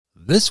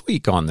This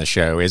week on the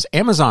show is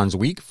Amazon's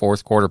week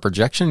fourth quarter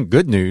projection.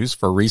 Good news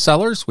for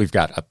resellers. We've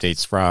got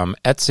updates from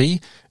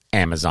Etsy,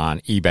 Amazon,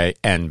 eBay,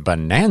 and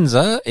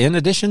Bonanza, in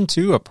addition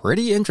to a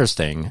pretty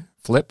interesting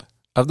flip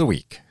of the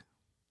week.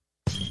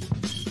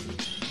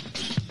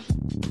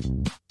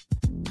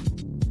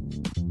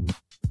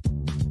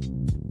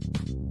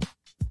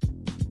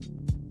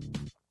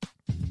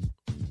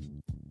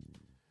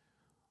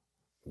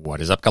 What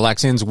is up,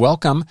 Galaxians?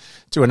 Welcome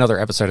to another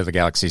episode of the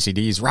Galaxy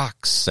CDs,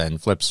 Rocks,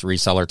 and Flips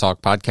Reseller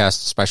Talk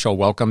podcast. Special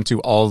welcome to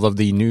all of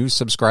the new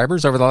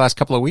subscribers over the last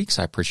couple of weeks.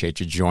 I appreciate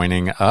you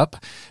joining up.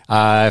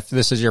 If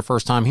this is your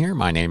first time here,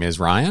 my name is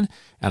Ryan,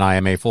 and I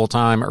am a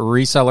full-time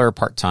reseller,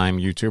 part-time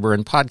YouTuber,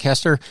 and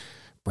podcaster,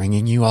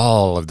 bringing you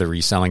all of the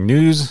reselling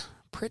news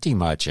pretty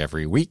much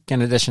every week,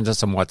 in addition to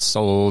some what's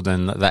sold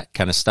and that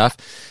kind of stuff.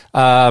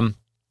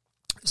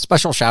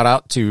 Special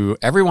shout-out to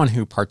everyone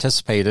who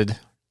participated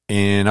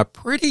in a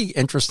pretty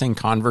interesting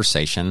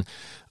conversation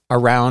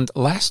around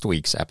last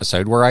week's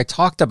episode, where I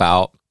talked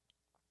about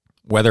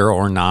whether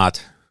or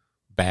not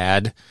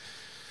bad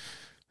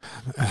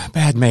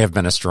may have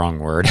been a strong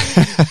word,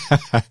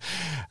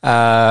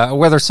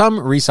 whether some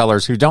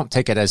resellers who don't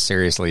take it as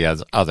seriously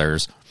as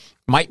others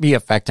might be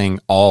affecting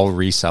all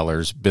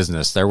resellers'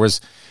 business. There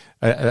was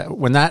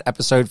when that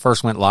episode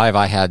first went live,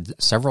 I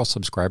had several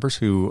subscribers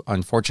who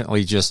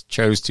unfortunately just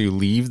chose to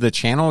leave the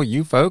channel.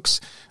 You folks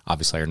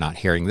obviously are not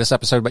hearing this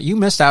episode, but you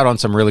missed out on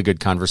some really good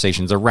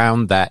conversations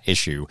around that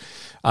issue.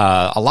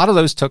 A lot of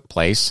those took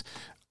place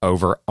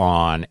over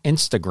on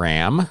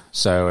Instagram.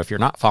 So if you're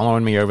not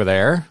following me over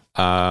there,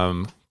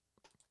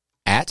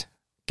 at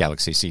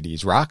Galaxy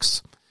CDs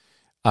Rocks,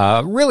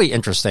 really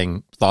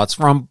interesting thoughts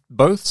from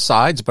both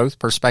sides, both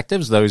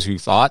perspectives. Those who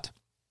thought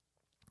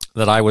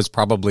that I was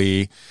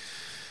probably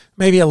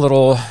maybe a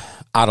little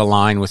out of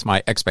line with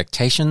my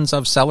expectations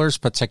of sellers,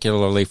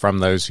 particularly from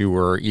those who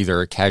were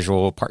either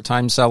casual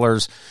part-time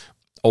sellers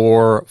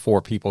or for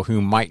people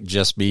who might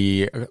just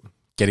be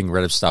getting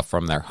rid of stuff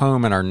from their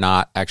home and are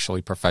not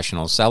actually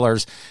professional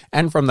sellers,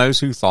 and from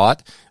those who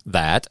thought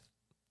that,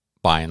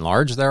 by and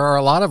large, there are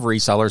a lot of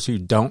resellers who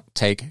don't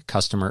take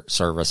customer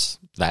service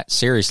that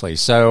seriously.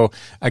 So,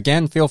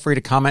 again, feel free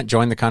to comment,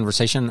 join the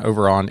conversation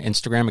over on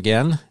Instagram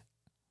again.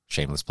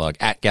 Shameless plug,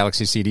 at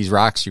Galaxy CDs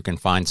Rocks. You can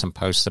find some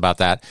posts about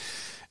that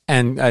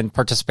and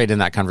participate in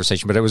that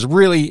conversation. But it was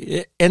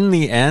really, in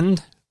the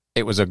end,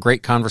 it was a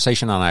great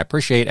conversation, and I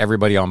appreciate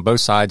everybody on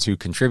both sides who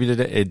contributed.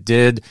 It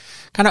did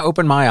kind of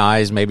open my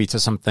eyes maybe to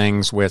some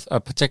things with,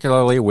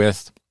 particularly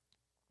with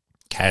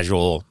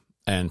casual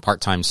and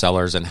part-time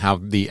sellers, and how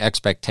the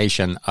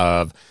expectation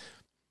of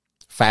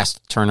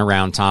fast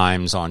turnaround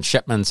times on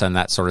shipments and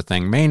that sort of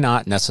thing may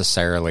not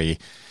necessarily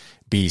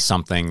be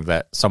something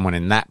that someone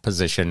in that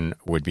position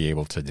would be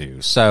able to do.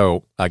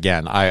 So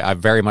again, I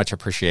very much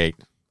appreciate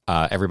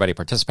everybody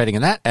participating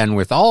in that. And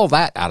with all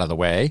that out of the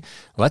way,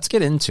 let's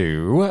get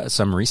into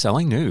some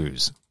reselling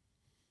news.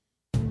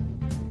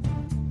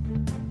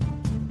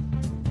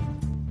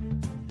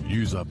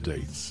 News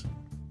updates.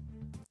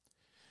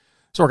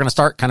 So we're going to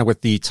start kind of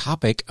with the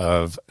topic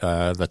of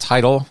the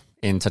title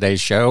in today's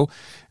show.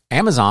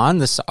 Amazon,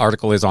 this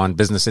article is on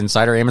Business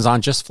Insider.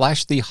 Amazon just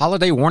flashed the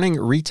holiday warning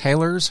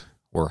retailers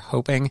were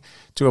hoping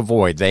to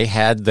avoid. They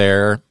had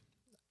their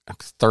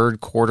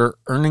third quarter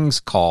earnings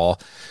call,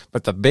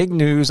 but the big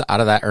news out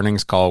of that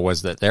earnings call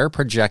was that they're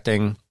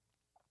projecting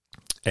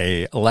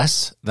a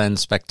less than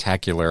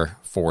spectacular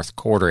fourth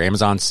quarter.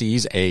 Amazon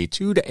sees a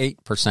 2 to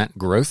 8%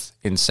 growth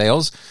in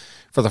sales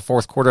for the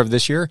fourth quarter of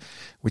this year,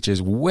 which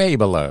is way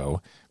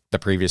below the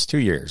previous 2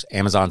 years.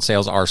 Amazon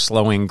sales are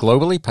slowing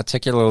globally,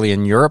 particularly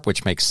in Europe,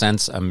 which makes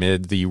sense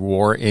amid the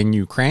war in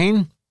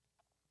Ukraine.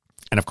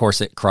 And of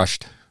course, it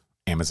crushed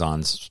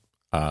Amazon's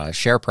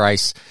share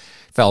price,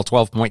 fell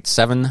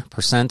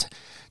 12.7%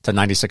 to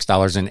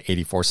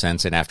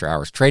 $96.84 in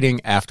after-hours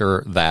trading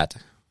after that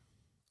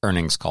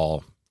earnings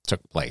call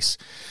took place.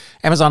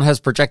 Amazon has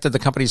projected the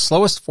company's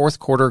slowest fourth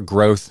quarter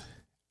growth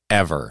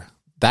ever.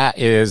 That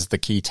is the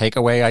key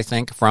takeaway, I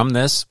think, from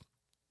this.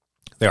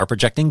 They are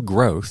projecting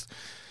growth,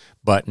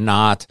 but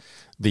not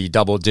the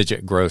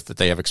double-digit growth that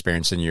they have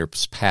experienced in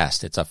years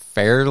past. It's a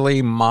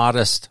fairly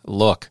modest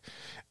look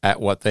at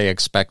what they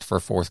expect for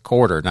fourth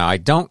quarter. Now, I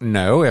don't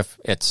know if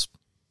it's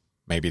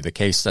maybe the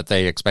case that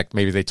they expect,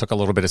 maybe they took a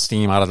little bit of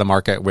steam out of the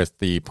market with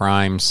the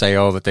Prime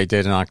sale that they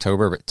did in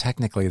October, but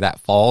technically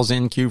that falls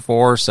in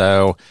Q4.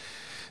 So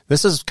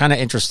this is kind of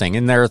interesting.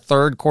 In their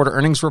third quarter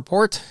earnings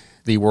report,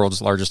 the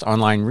world's largest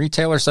online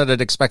retailer said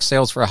it expects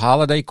sales for a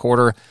holiday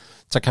quarter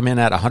to come in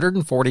at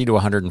 $140 to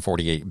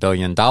 $148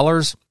 billion.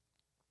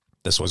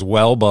 This was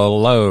well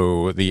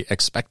below the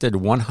expected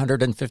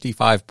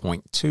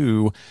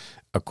 155.2,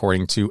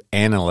 according to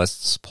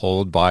analysts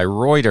polled by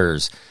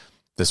Reuters.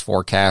 This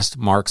forecast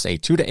marks a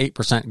 2 to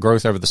 8%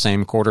 growth over the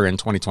same quarter in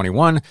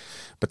 2021,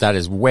 but that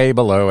is way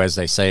below, as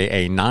they say,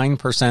 a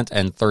 9%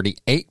 and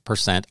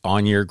 38%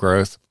 on-year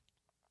growth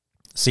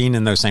seen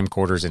in those same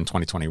quarters in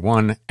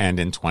 2021 and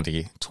in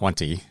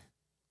 2020,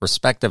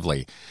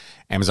 respectively.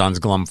 Amazon's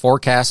glum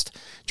forecast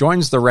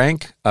joins the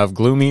rank of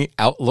gloomy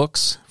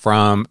outlooks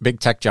from big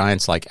tech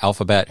giants like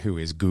Alphabet, who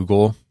is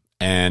Google,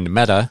 and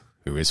Meta,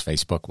 who is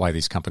Facebook. Why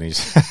these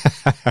companies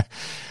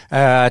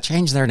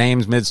change their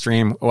names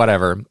midstream,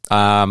 whatever.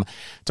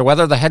 To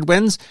weather the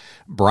headwinds,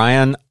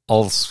 Brian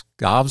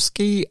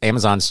Olszewski,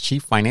 Amazon's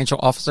chief financial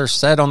officer,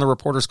 said on the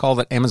reporter's call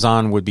that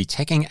Amazon would be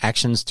taking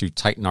actions to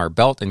tighten our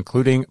belt,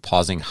 including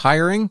pausing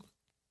hiring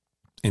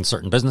in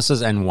certain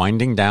businesses and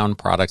winding down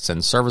products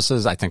and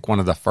services. I think one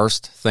of the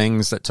first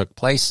things that took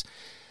place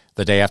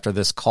the day after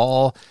this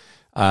call,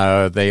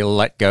 they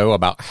let go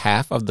about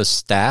half of the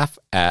staff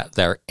at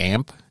their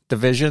AMP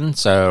division.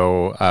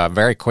 So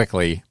very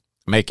quickly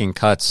making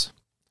cuts.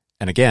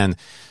 And again,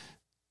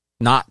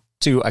 not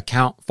to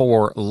account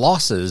for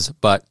losses,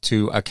 but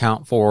to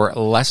account for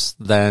less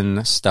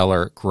than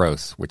stellar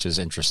growth, which is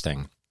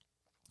interesting.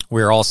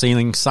 We're all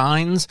seeing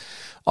signs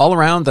all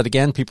around that,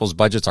 again, people's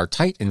budgets are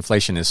tight.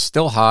 Inflation is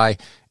still high.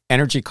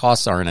 Energy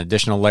costs are an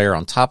additional layer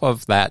on top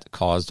of that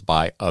caused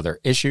by other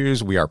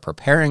issues. We are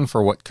preparing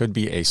for what could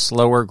be a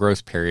slower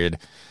growth period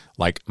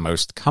like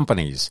most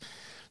companies.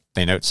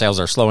 They note sales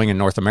are slowing in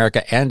North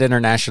America and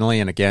internationally,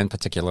 and again,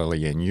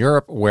 particularly in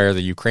Europe, where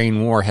the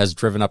Ukraine war has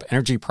driven up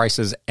energy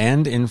prices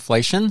and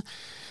inflation.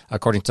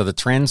 According to the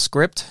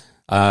transcript,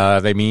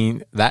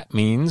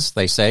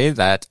 they say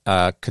that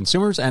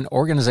consumers and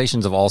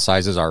organizations of all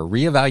sizes are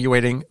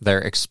reevaluating their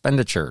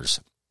expenditures.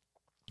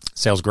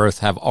 Sales growth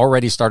have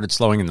already started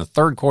slowing in the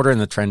third quarter,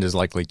 and the trend is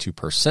likely to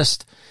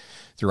persist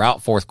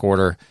throughout fourth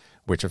quarter,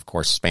 which of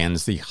course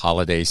spans the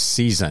holiday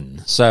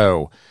season.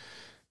 So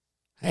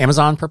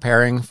Amazon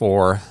preparing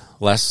for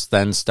less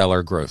than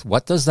stellar growth.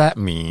 What does that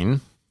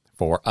mean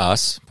for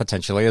us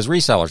potentially as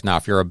resellers? Now,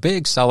 if you're a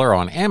big seller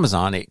on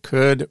Amazon, it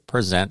could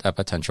present a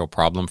potential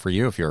problem for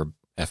you. If you're an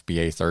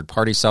FBA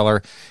third-party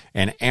seller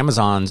and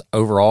Amazon's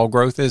overall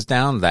growth is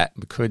down, that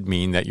could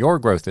mean that your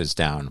growth is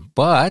down.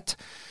 But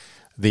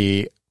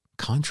the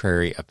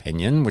contrary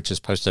opinion, which is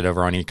posted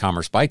over on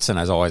E-Commerce Bytes, and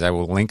as always, I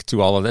will link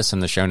to all of this in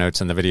the show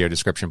notes in the video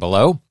description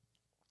below.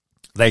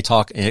 They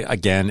talk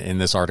again in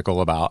this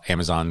article about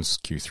Amazon's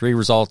Q3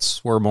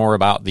 results were more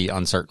about the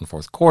uncertain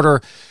fourth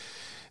quarter.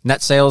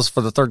 Net sales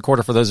for the third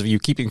quarter, for those of you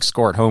keeping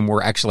score at home,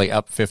 were actually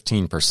up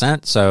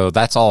 15%. So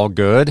that's all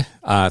good.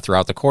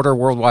 Throughout the quarter,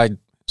 worldwide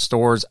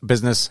stores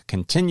business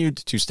continued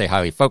to stay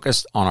highly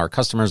focused on our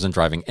customers and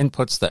driving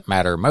inputs that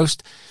matter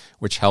most,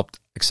 which helped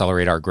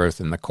accelerate our growth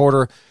in the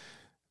quarter.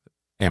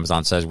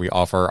 Amazon says we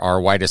offer our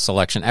widest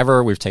selection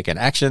ever. We've taken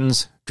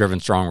actions, driven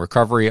strong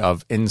recovery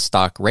of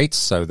in-stock rates.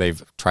 So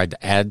they've tried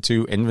to add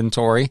to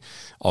inventory.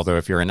 Although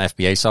if you're an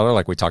FBA seller,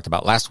 like we talked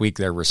about last week,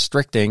 they're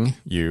restricting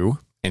you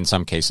in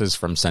some cases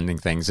from sending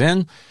things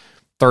in.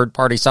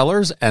 Third-party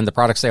sellers and the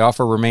products they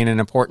offer remain an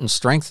important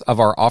strength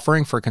of our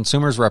offering for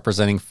consumers,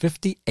 representing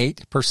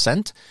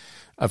 58%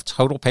 of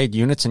total paid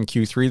units in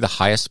Q3, the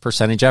highest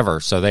percentage ever.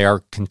 So they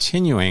are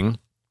continuing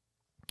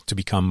to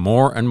become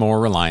more and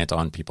more reliant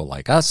on people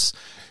like us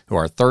who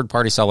are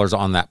third-party sellers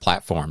on that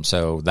platform.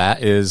 So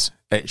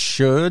it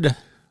should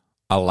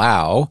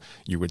allow,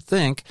 you would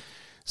think,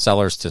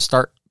 sellers to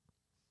start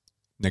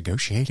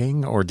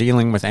negotiating or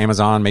dealing with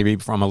Amazon maybe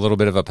from a little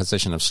bit of a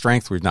position of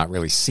strength. We've not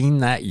really seen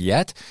that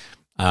yet,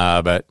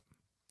 but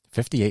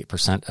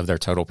 58% of their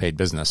total paid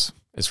business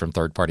is from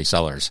third-party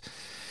sellers.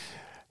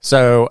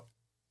 So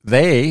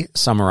they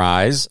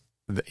summarize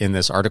in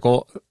this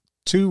article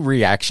 2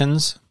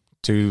 reactions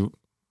to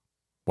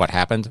what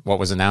happened, what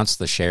was announced.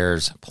 The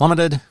shares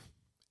plummeted.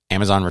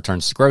 Amazon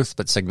returns to growth,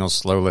 but signals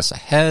slowness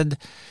ahead.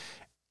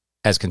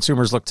 As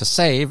consumers look to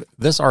save,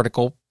 this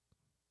article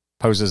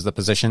poses the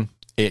position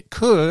it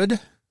could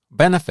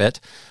benefit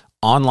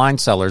online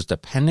sellers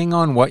depending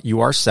on what you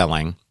are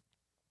selling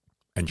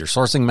and your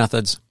sourcing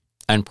methods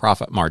and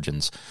profit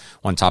margins.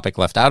 One topic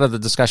left out of the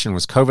discussion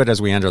was COVID as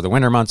we enter the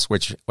winter months,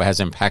 which has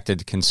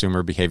impacted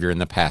consumer behavior in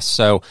the past.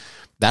 So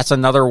that's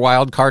another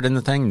wild card in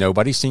the thing.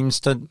 Nobody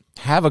seems to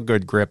have a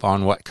good grip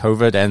on what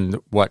COVID and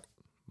what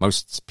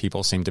most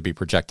people seem to be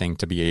projecting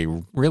to be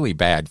a really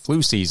bad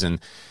flu season,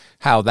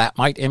 how that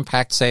might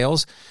impact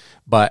sales.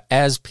 But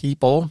as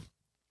people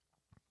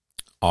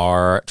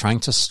are trying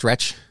to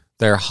stretch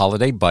their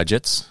holiday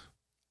budgets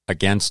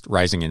against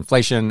rising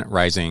inflation,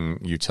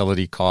 rising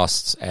utility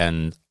costs,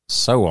 and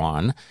so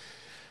on,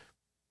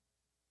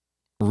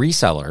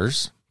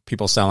 resellers,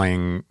 people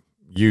selling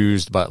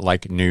used but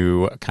like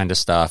new kind of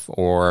stuff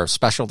or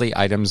specialty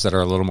items that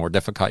are a little more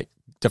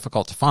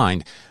difficult to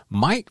find,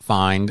 might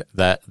find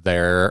that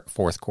their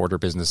fourth quarter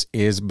business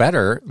is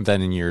better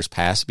than in years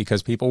past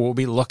because people will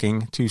be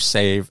looking to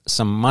save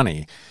some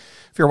money.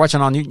 If you're watching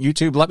on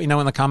YouTube, let me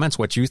know in the comments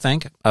what you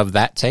think of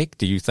that take.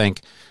 Do you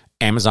think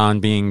Amazon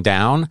being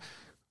down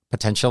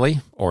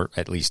potentially, or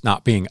at least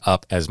not being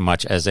up as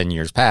much as in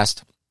years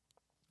past,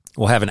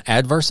 will have an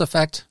adverse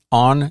effect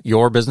on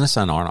your business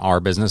and on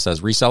our business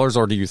as resellers?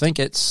 Or do you think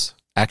it's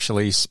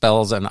actually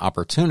spells an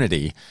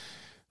opportunity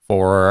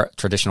for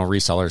traditional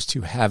resellers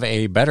to have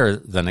a better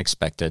than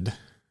expected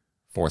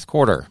fourth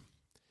quarter?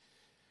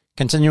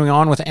 Continuing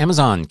on with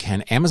Amazon,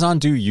 can Amazon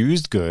do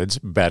used goods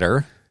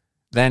better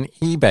Then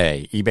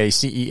eBay. eBay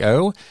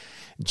CEO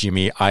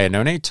Jimmy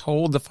Iannone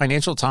told the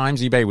Financial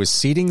Times eBay was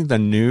ceding the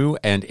new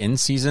and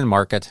in-season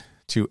market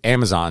to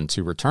Amazon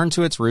to return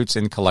to its roots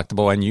in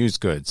collectible and used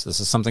goods. This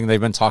is something they've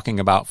been talking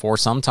about for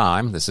some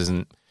time.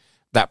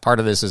 That part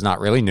of this is not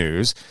really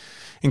news,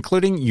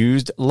 including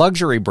used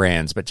luxury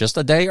brands. But just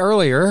a day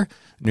earlier,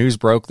 news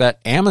broke that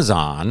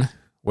Amazon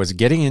was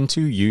getting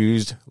into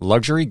used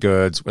luxury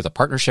goods with a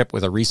partnership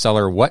with a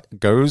reseller. What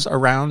goes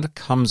around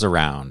comes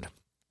around.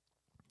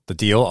 The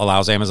deal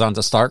allows Amazon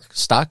to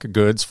stock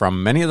goods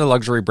from many of the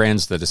luxury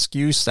brands that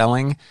eschew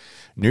selling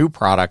new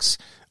products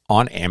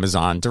on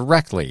Amazon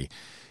directly.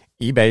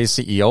 eBay's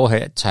CEO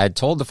had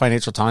told the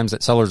Financial Times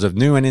that sellers of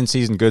new and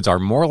in-season goods are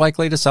more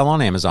likely to sell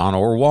on Amazon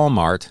or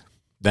Walmart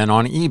than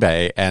on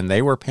eBay, and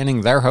they were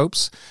pinning their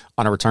hopes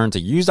on a return to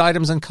used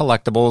items and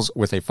collectibles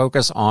with a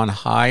focus on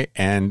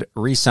high-end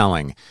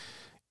reselling.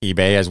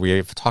 eBay, as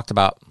we've talked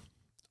about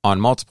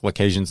on multiple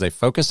occasions, they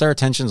focus their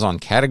attentions on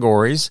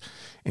categories,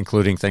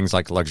 including things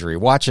like luxury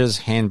watches,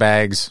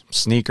 handbags,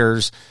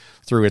 sneakers,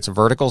 through its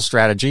vertical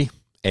strategy,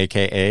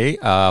 aka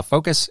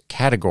focus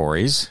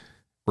categories,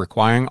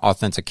 requiring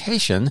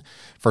authentication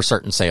for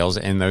certain sales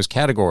in those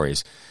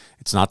categories.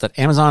 It's not that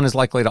Amazon is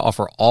likely to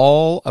offer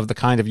all of the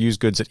kind of used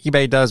goods that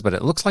eBay does, but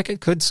it looks like it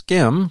could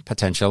skim,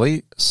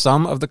 potentially,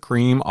 some of the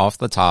cream off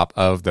the top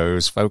of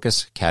those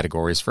focus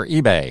categories for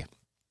eBay.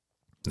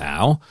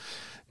 Now,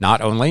 not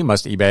only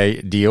must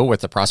eBay deal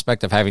with the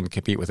prospect of having to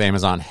compete with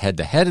Amazon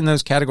head-to-head in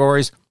those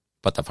categories,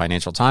 but the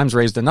Financial Times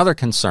raised another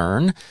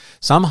concern.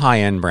 Some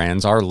high-end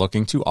brands are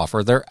looking to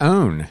offer their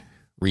own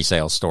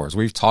resale stores.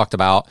 We've talked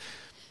about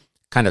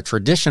kind of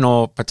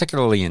traditional,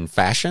 particularly in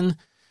fashion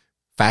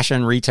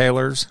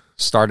retailers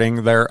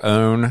starting their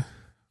own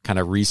kind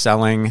of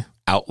reselling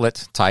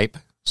outlet type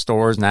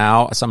stores.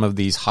 Now, some of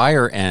these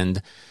higher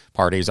end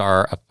parties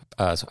are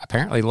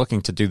apparently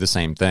looking to do the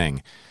same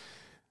thing.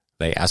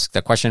 They ask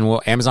the question,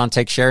 will Amazon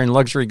take share in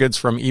luxury goods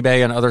from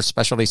eBay and other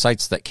specialty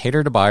sites that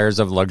cater to buyers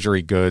of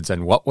luxury goods?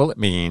 And what will it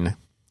mean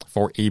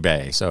for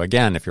eBay? So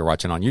again, if you're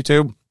watching on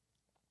YouTube,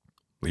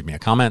 leave me a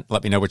comment.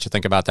 Let me know what you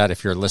think about that.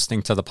 If you're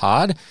listening to the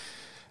pod,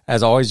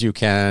 as always, you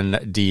can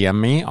DM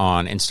me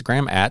on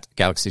Instagram at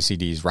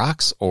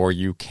GalaxyCDsRocks, or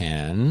you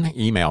can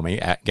email me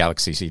at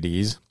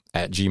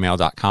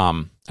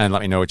galaxycds@gmail.com and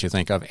let me know what you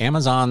think of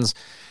Amazon's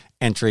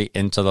entry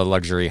into the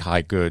luxury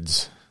high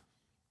goods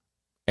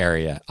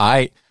area.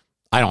 I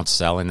don't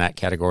sell in that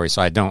category,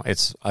 so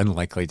it's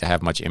unlikely to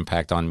have much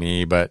impact on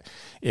me. But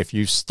if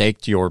you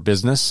staked your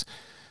business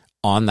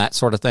on that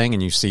sort of thing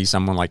and you see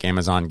someone like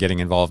Amazon getting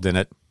involved in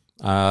it,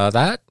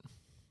 that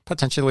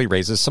potentially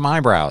raises some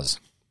eyebrows.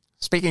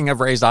 Speaking of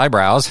raised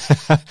eyebrows,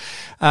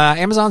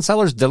 Amazon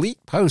sellers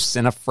delete posts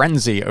in a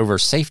frenzy over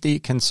safety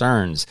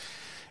concerns.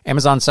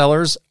 Amazon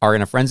sellers are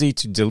in a frenzy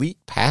to delete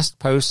past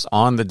posts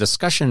on the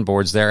discussion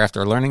boards there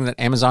after learning that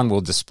Amazon will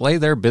display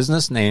their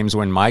business names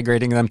when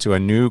migrating them to a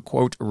new,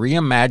 quote,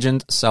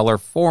 reimagined seller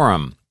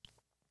forum.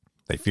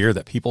 They fear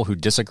that people who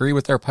disagree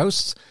with their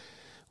posts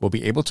will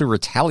be able to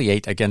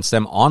retaliate against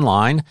them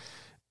online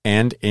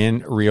and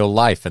in real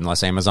life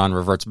unless Amazon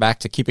reverts back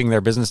to keeping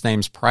their business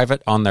names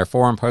private on their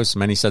forum posts.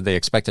 Many said they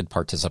expected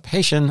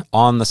participation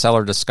on the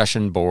seller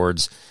discussion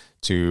boards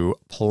to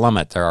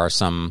plummet. There are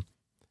some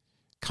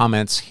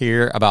comments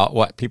here about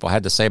what people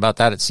had to say about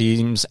that. It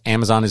seems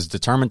Amazon is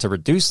determined to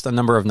reduce the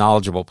number of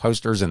knowledgeable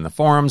posters in the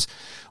forums.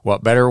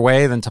 What better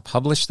way than to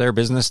publish their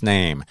business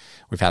name?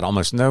 We've had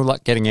almost no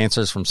luck getting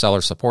answers from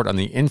seller support on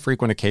the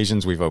infrequent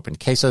occasions we've opened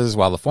cases.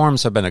 While the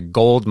forums have been a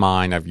gold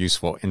mine of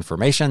useful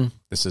information,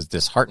 this is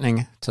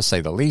disheartening to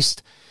say the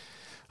least.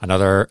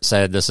 Another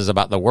said, this is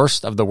about the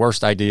worst of the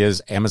worst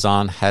ideas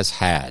Amazon has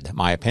had.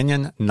 My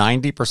opinion,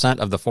 90%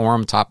 of the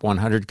forum top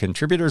 100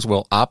 contributors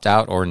will opt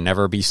out or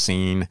never be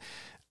seen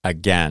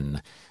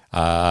again.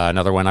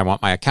 Another one, I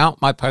want my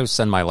account, my posts,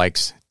 and my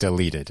likes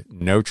deleted.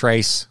 No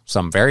trace.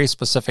 Some very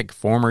specific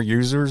forum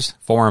users,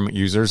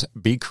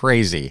 be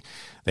crazy.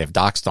 They've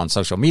doxed on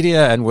social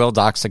media and will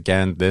dox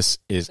again. This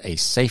is a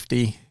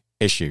safety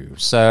issue.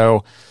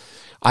 So,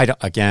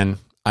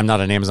 I'm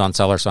not an Amazon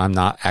seller, so I'm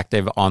not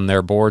active on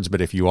their boards. But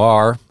if you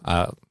are,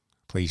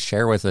 please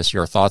share with us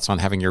your thoughts on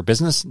having your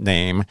business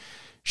name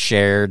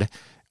shared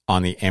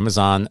on the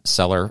Amazon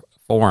seller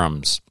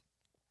forums.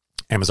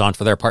 Amazon,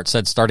 for their part,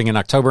 said starting in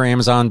October,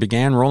 Amazon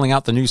began rolling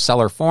out the new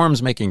seller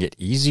forums, making it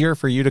easier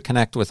for you to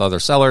connect with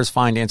other sellers,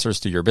 find answers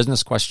to your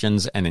business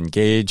questions, and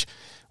engage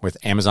with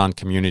Amazon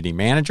community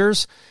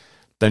managers.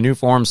 The new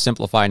forums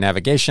simplify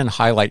navigation,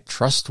 highlight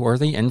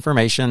trustworthy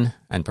information,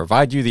 and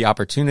provide you the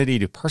opportunity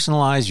to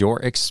personalize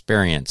your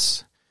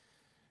experience.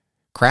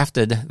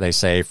 Crafted, they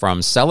say,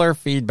 from seller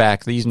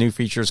feedback, these new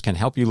features can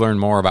help you learn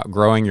more about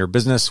growing your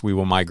business. We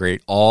will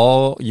migrate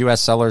all U.S.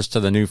 sellers to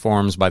the new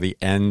forums by the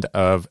end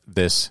of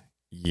this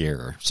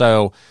year.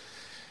 So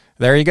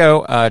there you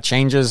go.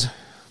 Changes.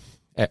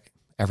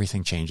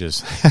 Everything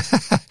changes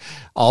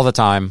all the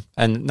time,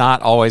 and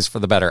not always for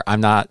the better. I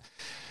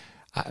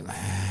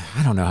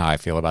don't know how I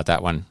feel about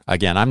that one.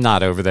 Again, I'm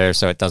not over there,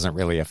 so it doesn't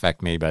really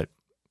affect me, but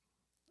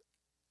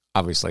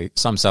obviously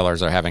some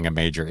sellers are having a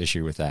major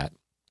issue with that.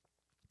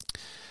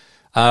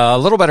 A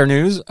little better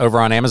news over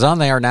on Amazon.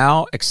 They are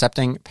now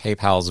accepting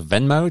PayPal's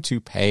Venmo to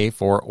pay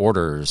for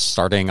orders.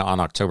 Starting on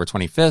October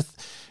 25th,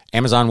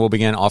 Amazon will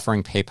begin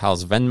offering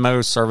PayPal's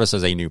Venmo service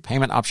as a new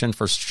payment option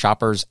for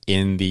shoppers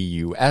in the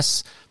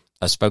U.S.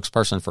 A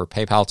spokesperson for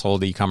PayPal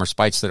told E-Commerce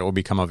Bytes that it will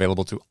become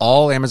available to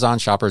all Amazon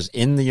shoppers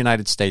in the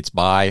United States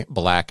by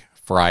Black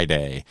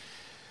Friday.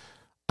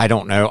 I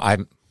don't know.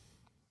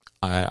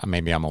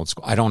 Maybe I'm old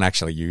school. I don't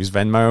actually use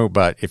Venmo,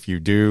 but if you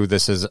do,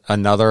 this is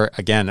another,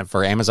 again,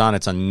 for Amazon,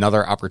 it's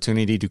another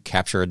opportunity to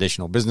capture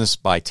additional business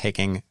by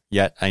taking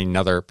yet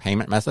another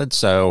payment method.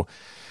 So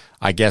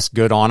I guess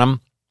good on them.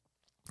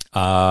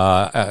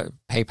 PayPal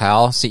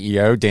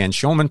CEO Dan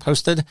Schulman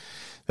posted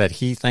that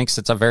he thinks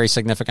it's a very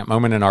significant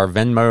moment in our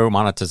Venmo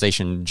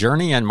monetization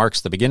journey and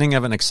marks the beginning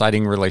of an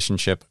exciting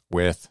relationship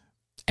with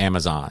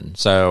Amazon.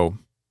 So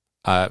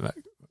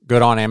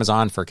good on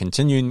Amazon for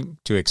continuing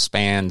to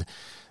expand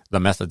the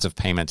methods of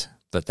payment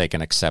that they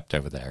can accept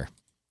over there.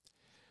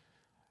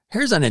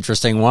 Here's an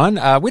interesting one.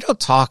 We don't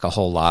talk a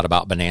whole lot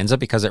about Bonanza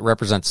because it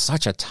represents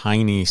such a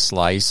tiny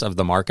slice of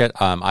the market.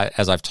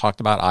 As I've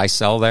talked about, I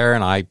sell there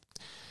and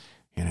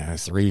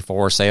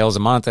 3-4 sales a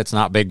month. It's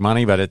not big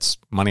money, but it's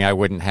money I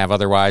wouldn't have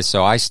otherwise.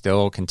 So I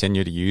still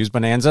continue to use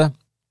Bonanza,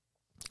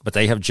 but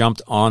they have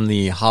jumped on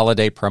the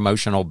holiday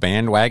promotional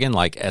bandwagon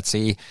like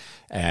Etsy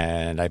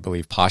and I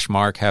believe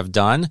Poshmark have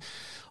done.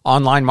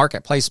 Online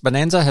marketplace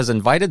Bonanza has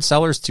invited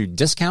sellers to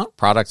discount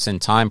products in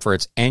time for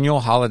its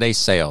annual holiday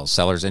sales.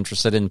 Sellers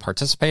interested in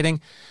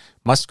participating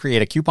must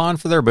create a coupon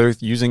for their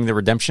booth using the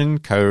redemption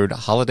code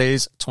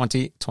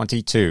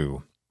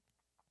HOLIDAYS2022.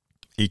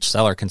 Each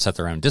seller can set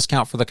their own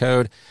discount for the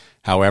code.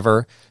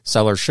 However,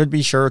 sellers should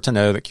be sure to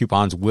know that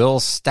coupons will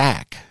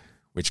stack,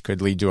 which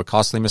could lead to a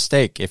costly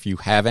mistake. If you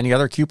have any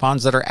other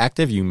coupons that are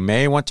active, you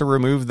may want to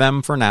remove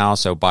them for now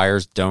so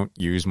buyers don't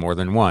use more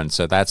than one.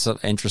 So that's an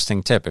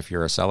interesting tip. If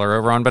you're a seller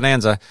over on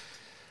Bonanza,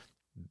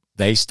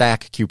 they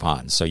stack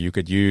coupons. So you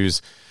could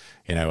use,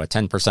 a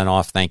 10%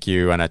 off thank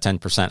you and a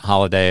 10%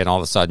 holiday, and all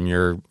of a sudden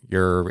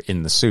you're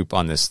in the soup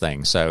on this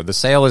thing. So the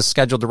sale is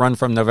scheduled to run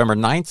from November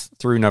 9th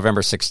through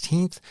November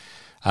 16th,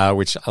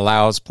 which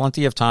allows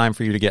plenty of time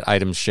for you to get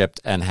items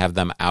shipped and have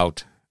them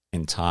out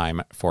in time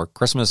for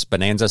Christmas.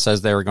 Bonanza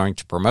says they are going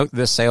to promote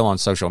this sale on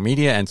social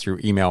media and through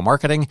email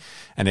marketing,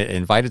 and it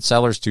invited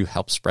sellers to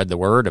help spread the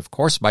word, of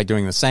course, by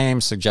doing the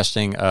same,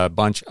 suggesting a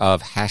bunch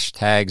of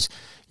hashtags.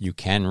 You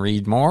can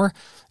read more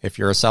if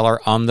you're a seller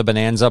on the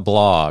Bonanza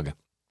blog.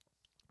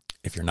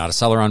 If you're not a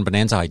seller on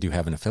Bonanza, I do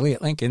have an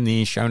affiliate link in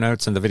the show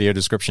notes and the video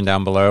description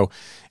down below.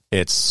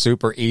 It's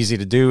super easy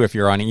to do. If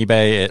you're on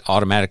eBay, it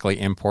automatically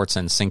imports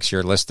and syncs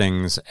your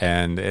listings,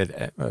 and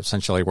it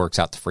essentially works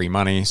out to free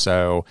money.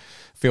 So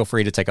feel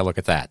free to take a look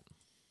at that.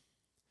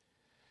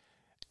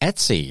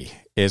 Etsy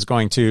is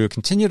going to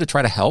continue to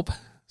try to help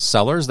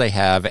sellers. They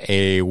have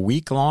a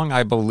week-long,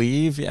 I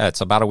believe,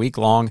 it's about a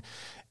week-long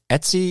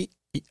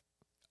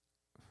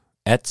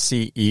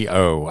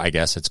Etsy.io, I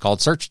guess it's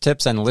called, search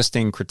tips and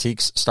listing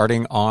critiques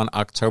starting on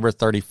October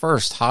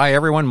 31st. Hi,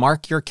 everyone.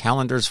 Mark your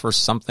calendars for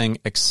something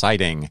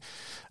exciting.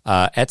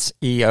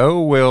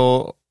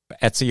 Etsy.io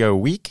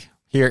week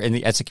here in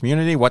the Etsy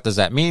community. What does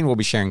that mean? We'll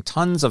be sharing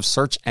tons of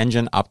search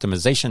engine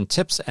optimization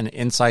tips and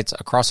insights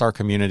across our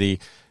community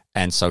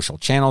and social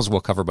channels. We'll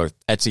cover both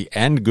Etsy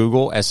and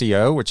Google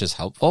SEO, which is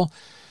helpful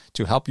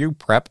to help you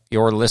prep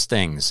your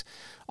listings.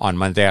 On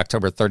Monday,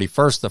 October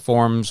 31st, the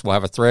forums will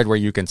have a thread where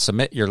you can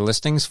submit your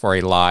listings for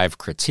a live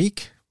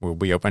critique. We'll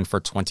be open for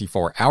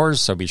 24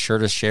 hours, so be sure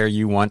to share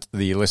you want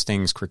the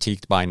listings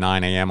critiqued by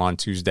 9 a.m. on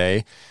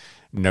Tuesday,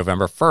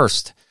 November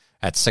 1st.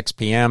 At 6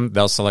 p.m.,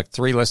 they'll select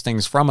 3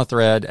 listings from a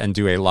thread and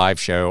do a live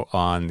show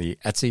on the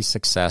Etsy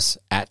Success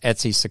at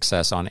Etsy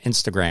Success on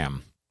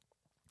Instagram.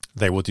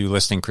 They will do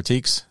listing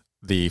critiques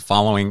the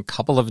following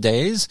couple of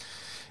days.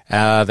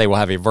 They will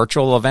have a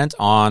virtual event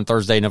on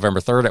Thursday, November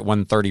 3rd at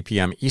 1:30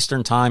 p.m.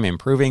 Eastern Time,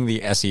 improving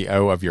the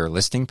SEO of your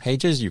listing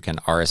pages. You can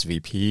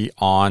RSVP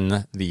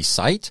on the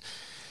site.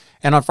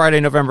 And on Friday,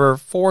 November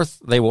 4th,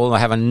 they will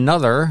have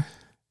another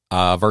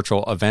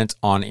virtual event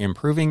on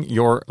improving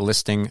your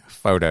listing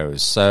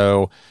photos.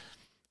 So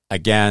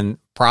again,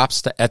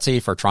 props to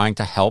Etsy for trying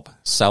to help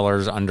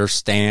sellers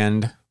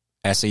understand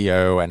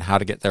SEO and how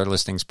to get their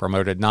listings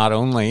promoted, not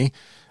only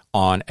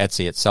on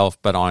Etsy itself,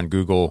 but on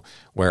Google,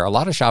 where a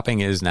lot of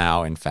shopping is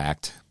now, in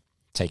fact,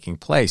 taking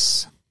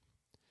place.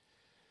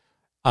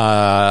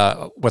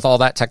 With all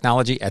that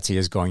technology, Etsy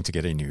is going to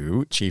get a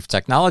new chief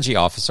technology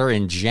officer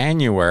in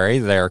January.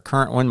 Their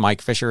current one,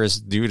 Mike Fisher, is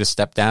due to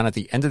step down at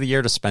the end of the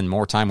year to spend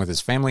more time with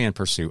his family and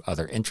pursue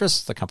other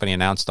interests. The company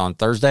announced on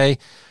Thursday.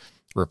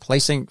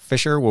 Replacing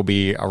Fisher will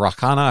be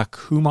Rakana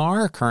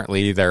Kumar,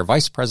 currently their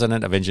vice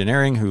president of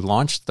engineering, who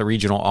launched the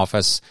regional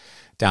office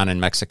down in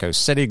Mexico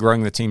City,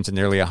 growing the team to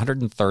nearly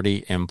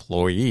 130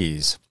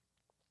 employees.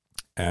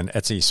 An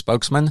Etsy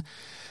spokesman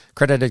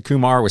credited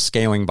Kumar with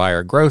scaling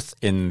buyer growth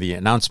in the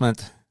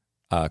announcement.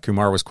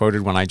 Kumar was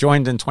quoted, "When I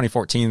joined in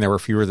 2014, there were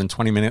fewer than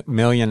 20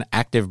 million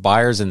active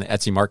buyers in the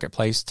Etsy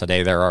marketplace.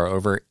 Today, there are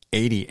over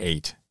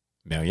 88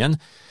 million.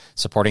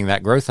 Supporting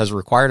that growth has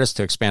required us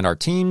to expand our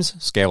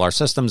teams, scale our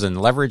systems,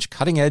 and leverage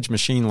cutting-edge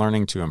machine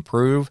learning to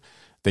improve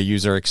the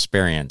user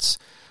experience.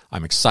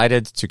 I'm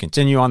excited to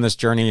continue on this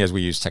journey as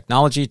we use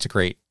technology to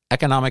create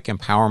economic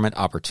empowerment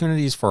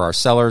opportunities for our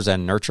sellers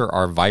and nurture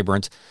our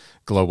vibrant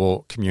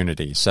global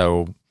community.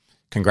 So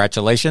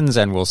congratulations,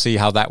 and we'll see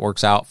how that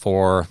works out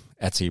for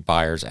Etsy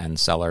buyers and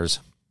sellers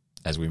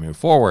as we move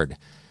forward.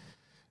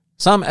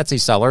 Some Etsy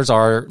sellers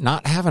are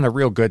not having a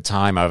real good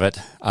time of it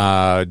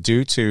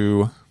due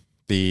to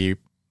the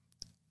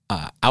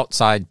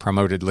outside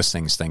promoted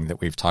listings thing that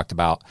we've talked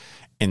about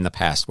in the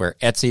past, where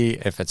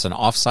Etsy, if it's an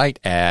off-site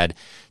ad,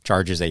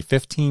 charges a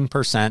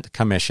 15%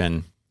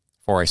 commission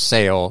for a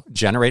sale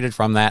generated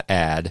from that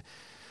ad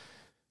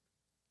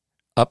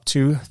up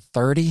to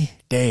 30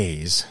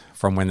 days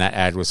from when that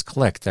ad was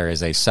clicked. There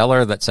is a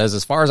seller that says,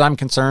 as far as I'm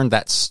concerned,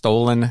 that's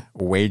stolen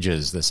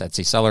wages. This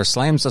Etsy seller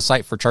slams the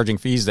site for charging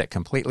fees that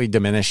completely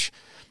diminish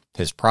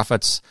his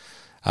profits.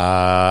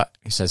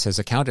 He says his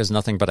account is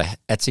nothing but a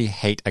Etsy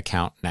hate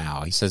account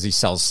now. He says he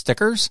sells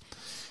stickers,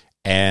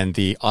 and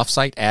the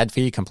offsite ad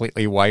fee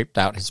completely wiped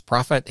out his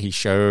profit. He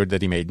showed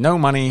that he made no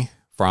money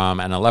from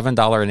an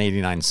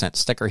 $11.89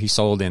 sticker he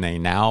sold in a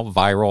now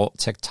viral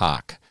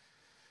TikTok.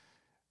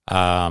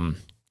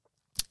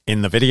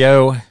 In the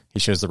video, he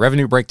shows the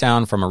revenue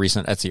breakdown from a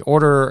recent Etsy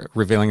order,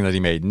 revealing that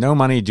he made no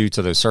money due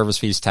to those service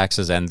fees,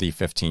 taxes, and the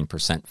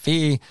 15%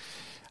 fee.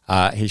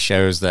 He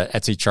shows that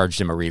Etsy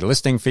charged him a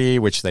relisting fee,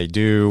 which they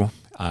do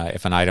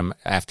if an item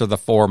after the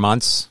 4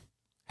 months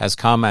has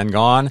come and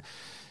gone.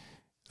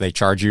 They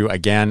charge you,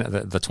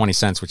 again, the 20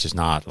 cents, which is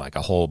not like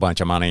a whole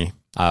bunch of money.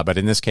 But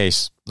in this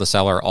case, the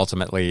seller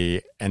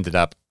ultimately ended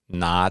up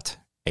not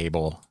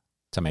able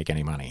to make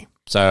any money.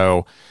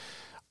 So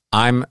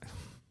I've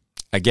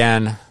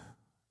got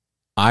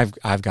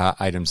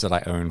items that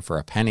I own for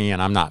a penny, and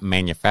I'm not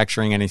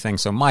manufacturing anything.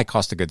 So my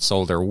cost of goods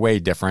sold are way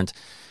different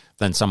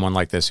than someone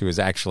like this who is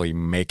actually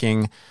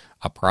making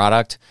a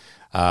product.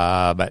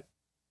 But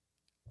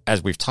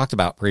as we've talked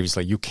about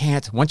previously, you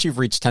can't, once you've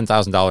reached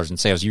 $10,000 in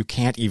sales, you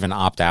can't even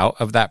opt out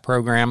of that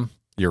program.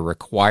 You're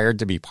required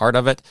to be part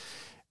of it.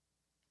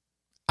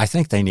 I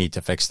think they need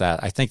to fix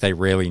that. I think they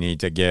really need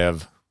to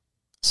give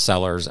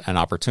sellers an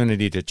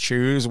opportunity to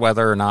choose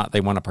whether or not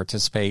they want to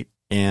participate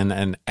in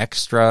an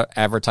extra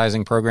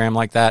advertising program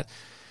like that.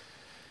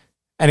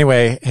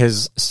 Anyway,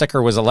 his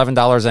sticker was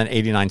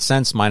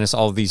 $11.89 minus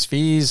all of these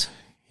fees.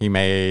 He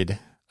made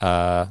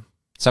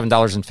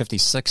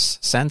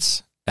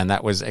 $7.56, and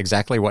that was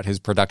exactly what his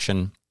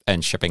production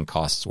and shipping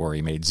costs were.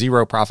 He made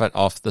zero profit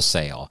off the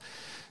sale.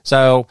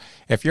 So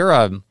if you're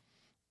a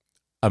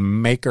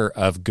maker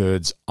of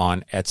goods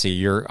on Etsy,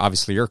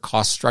 your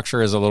cost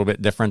structure is a little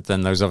bit different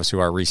than those of us who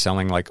are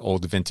reselling like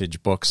old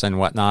vintage books and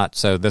whatnot.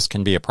 So this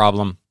can be a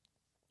problem.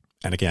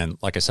 And again,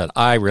 like I said,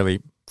 I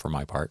really, for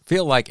my part,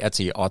 feel like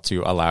Etsy ought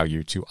to allow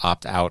you to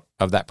opt out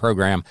of that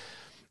program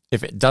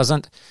if it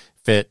doesn't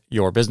fit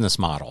your business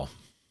model.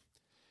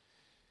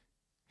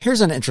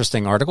 Here's an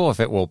interesting article, if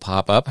it will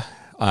pop up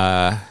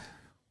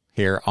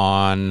here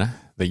on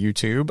the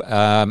YouTube.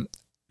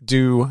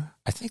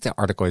 I think the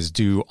article is,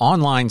 do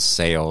online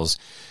sales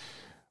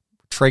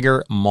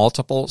trigger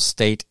multiple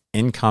state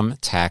income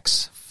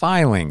tax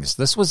filings?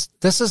 This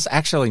is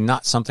actually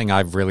not something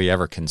I've really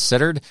ever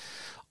considered.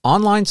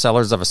 Online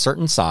sellers of a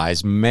certain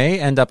size may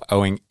end up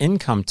owing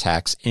income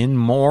tax in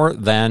more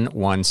than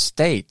one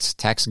state.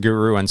 Tax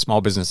guru and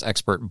small business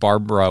expert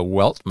Barbara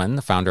Weltman,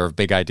 the founder of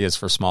Big Ideas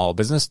for Small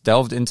Business,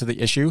 delved into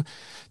the issue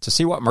to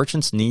see what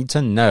merchants need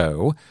to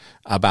know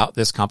about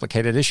this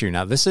complicated issue.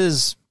 Now, this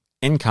is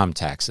income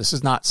tax. This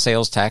is not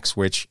sales tax,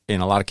 which in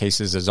a lot of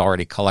cases is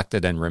already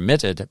collected and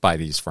remitted by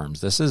these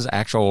firms. This is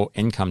actual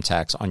income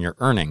tax on your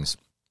earnings.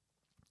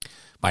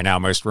 By now,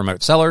 most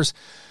remote sellers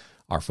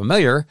are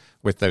familiar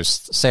with those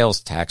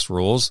sales tax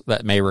rules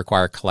that may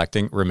require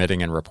collecting,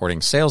 remitting, and reporting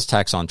sales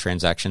tax on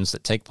transactions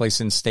that take place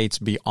in states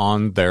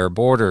beyond their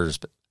borders.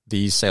 But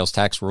these sales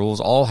tax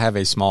rules all have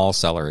a small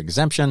seller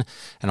exemption,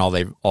 and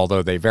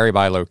although they vary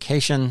by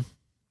location,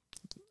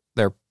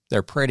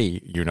 they're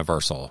pretty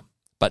universal.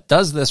 But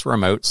does this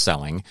remote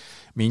selling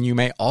mean you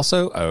may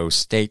also owe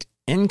state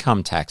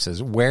income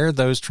taxes where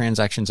those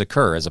transactions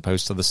occur, as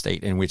opposed to the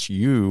state in which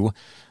you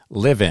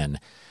live in?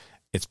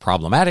 It's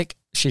problematic,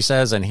 she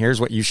says, and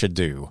here's what you should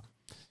do.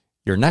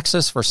 Your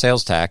nexus for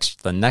sales tax,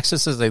 the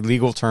nexus is a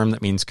legal term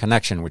that means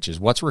connection, which is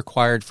what's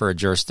required for a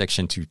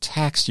jurisdiction to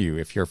tax you.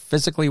 If you're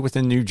physically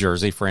within New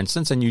Jersey, for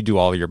instance, and you do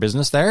all your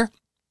business there,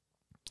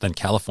 then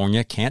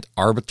California can't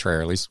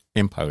arbitrarily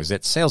impose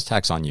its sales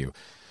tax on you.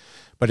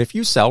 But if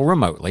you sell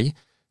remotely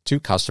to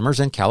customers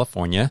in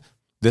California,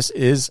 this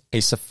is a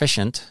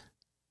sufficient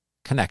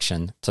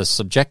connection to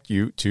subject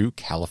you to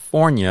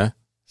California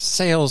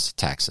sales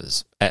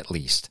taxes, at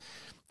least.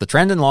 The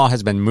trend in law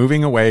has been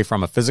moving away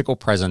from a physical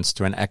presence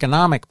to an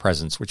economic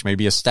presence, which may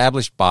be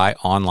established by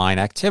online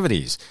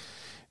activities.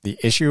 The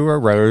issue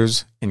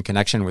arose in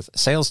connection with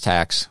sales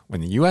tax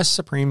when the U.S.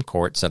 Supreme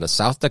Court set a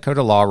South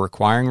Dakota law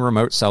requiring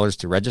remote sellers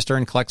to register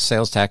and collect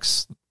sales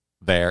tax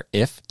there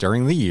if,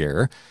 during the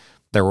year,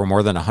 there were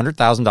more than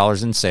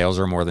 $100,000 in sales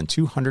or more than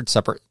 200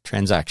 separate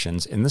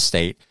transactions in the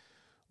state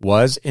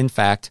was, in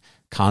fact,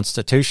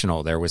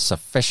 constitutional. There was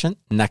sufficient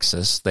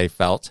nexus, they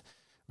felt,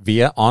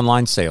 via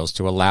online sales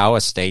to allow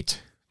a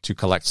state to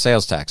collect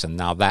sales tax. And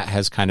now that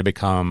has kind of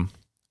become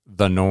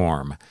the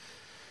norm.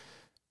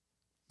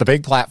 The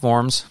big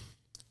platforms,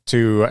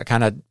 to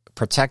kind of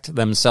protect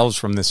themselves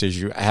from this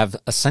issue, have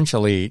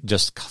essentially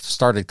just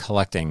started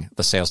collecting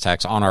the sales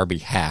tax on our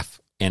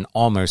behalf in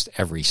almost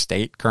every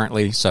state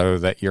currently, so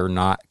that you're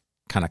not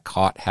kind of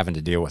caught having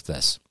to deal with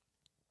this.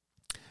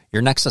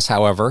 Your nexus,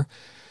 however,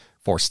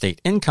 for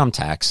state income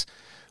tax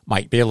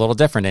might be a little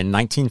different. In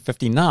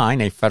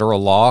 1959, a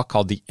federal law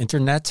called the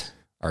Interstate,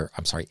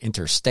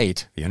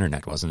 the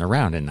internet wasn't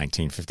around in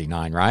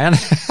 1959, Ryan.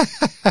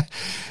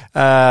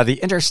 The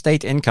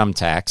Interstate Income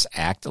Tax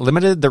Act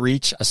limited the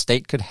reach a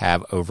state could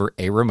have over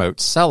a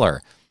remote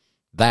seller.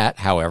 That,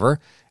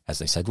 however, as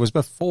they said, was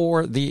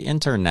before the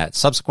internet.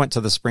 Subsequent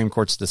to the Supreme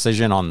Court's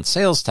decision on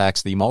sales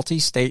tax, the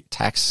Multi-State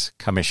Tax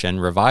Commission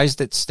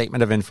revised its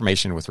statement of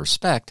information with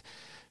respect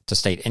to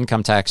state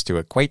income tax to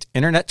equate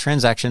internet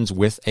transactions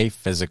with a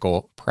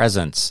physical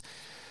presence.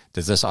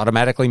 Does this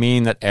automatically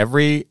mean that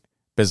every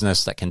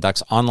business that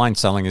conducts online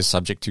selling is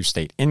subject to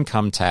state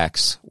income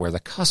tax where the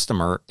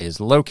customer is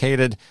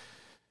located?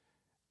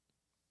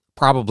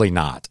 Probably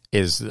not,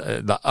 is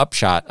the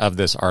upshot of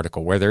this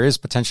article. Where there is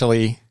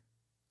potentially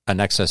a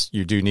nexus,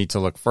 you do need to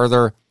look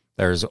further.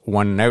 There's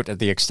one note: at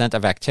the extent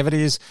of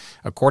activities,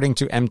 according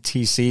to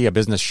MTC, a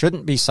business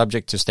shouldn't be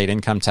subject to state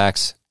income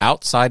tax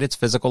outside its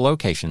physical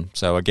location.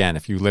 So again,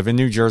 if you live in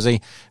New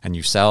Jersey and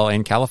you sell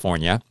in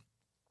California,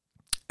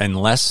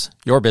 unless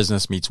your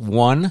business meets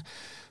one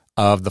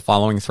of the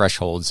following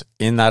thresholds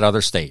in that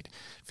other state: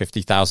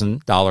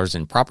 $50,000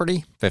 in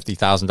property,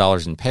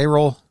 $50,000 in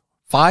payroll,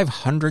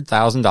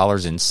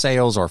 $500,000 in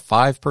sales, or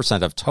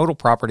 5% of total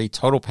property,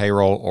 total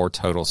payroll, or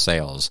total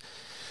sales.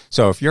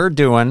 So if you're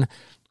doing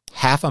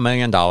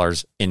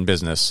 $500,000 in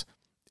business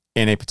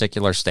in a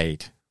particular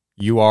state,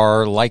 you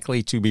are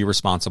likely to be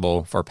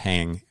responsible for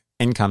paying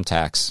income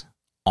tax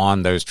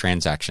on those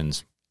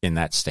transactions in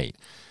that state.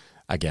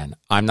 Again,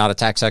 I'm not a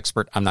tax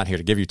expert. I'm not here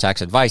to give you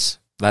tax advice.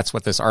 That's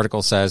what this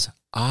article says.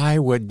 I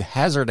would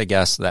hazard a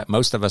guess that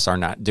most of us are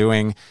not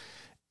doing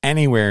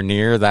anywhere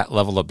near that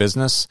level of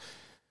business,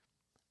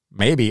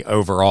 maybe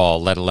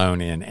overall, let alone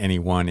in any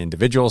one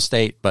individual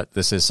state. But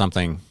this is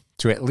something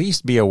to at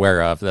least be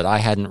aware of that I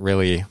hadn't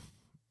really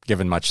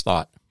given much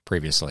thought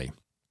previously.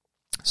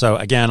 So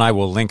again, I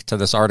will link to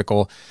this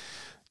article.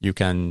 You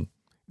can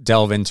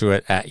delve into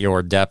it at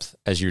your depth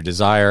as you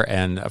desire.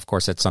 And of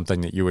course, it's something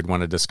that you would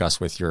want to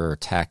discuss with your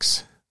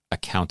tax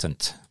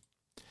accountant.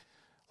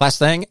 Last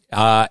thing,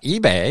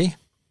 eBay,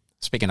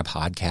 speaking of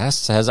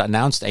podcasts, has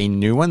announced a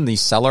new one, the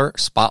Seller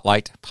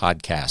Spotlight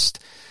podcast.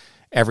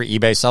 Every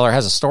eBay seller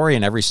has a story,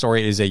 and every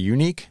story is a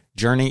unique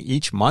journey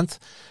each month.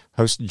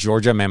 Host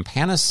Georgia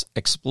Mampanis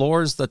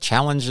explores the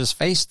challenges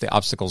faced, the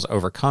obstacles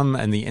overcome,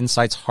 and the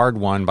insights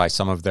hard-won by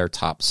some of their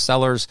top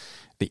sellers.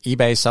 The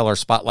eBay Seller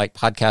Spotlight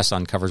podcast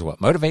uncovers what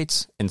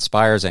motivates,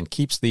 inspires, and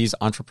keeps these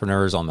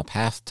entrepreneurs on the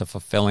path to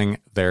fulfilling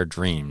their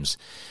dreams.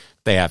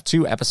 They have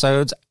 2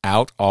 episodes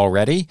out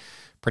already.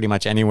 Pretty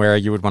much anywhere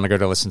you would want to go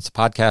to listen to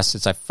podcasts.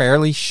 It's a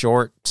fairly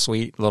short,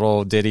 sweet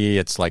little ditty.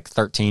 It's like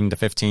 13 to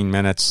 15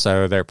 minutes,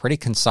 so they're pretty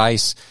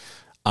concise,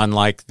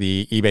 unlike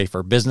the eBay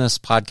for Business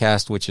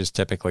podcast, which is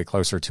typically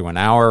closer to an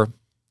hour.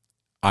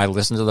 I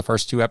listened to the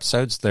first 2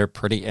 episodes. They're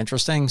pretty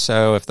interesting,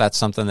 so if that's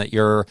something that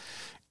you're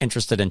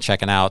interested in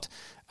checking out,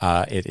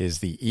 it is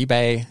the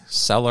eBay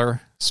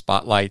Seller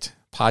Spotlight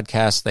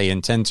podcast. They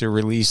intend to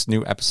release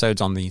new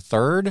episodes on the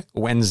 3rd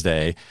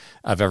Wednesday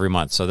of every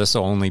month. So this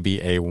will only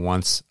be a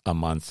once a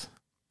month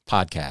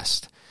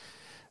podcast.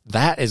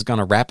 That is going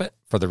to wrap it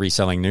for the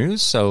reselling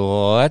news.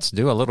 So let's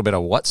do a little bit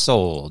of what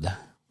sold.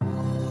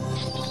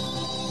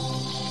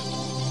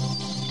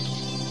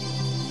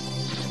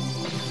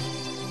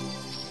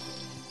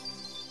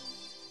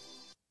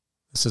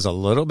 This is a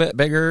little bit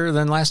bigger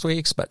than last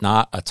week's, but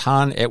not a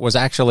ton. It was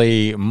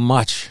actually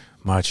much,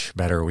 much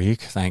better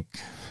week. Thank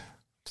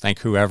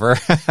whoever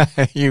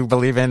you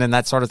believe in and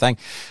that sort of thing.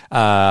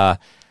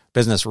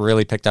 Business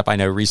really picked up. I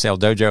know Resale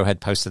Dojo had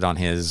posted on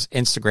his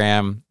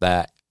Instagram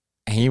that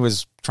he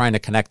was trying to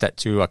connect that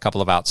to a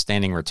couple of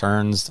outstanding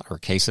returns or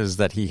cases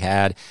that he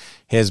had.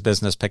 His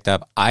business picked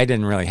up. I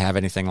didn't really have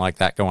anything like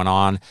that going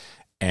on.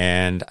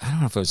 And I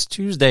don't know if it was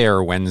Tuesday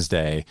or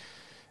Wednesday,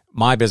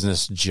 my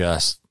business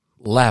just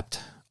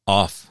leapt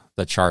off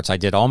the charts. I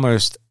did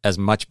almost as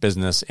much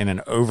business in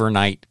an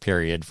overnight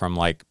period from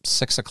like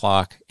 6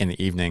 o'clock in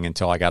the evening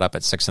until I got up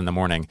at 6 in the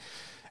morning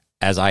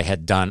as I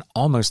had done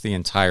almost the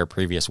entire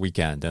previous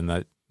weekend.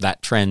 And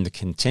that trend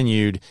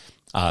continued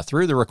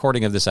through the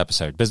recording of this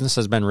episode. Business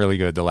has been really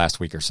good the last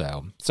week or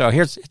so. So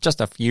here's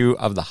just a few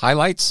of the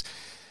highlights.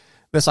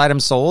 This item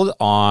sold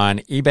on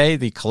eBay,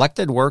 the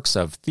collected works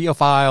of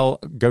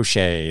Théophile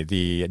Gaucher,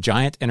 the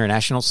Giant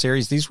International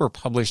series. These were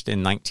published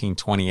in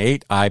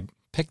 1928. I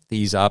picked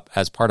these up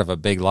as part of a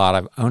big lot.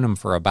 I've owned them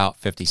for about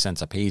 50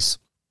 cents a piece.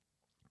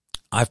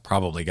 I've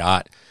probably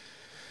got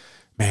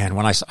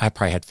man, I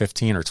probably had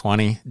 15 or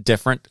 20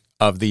 different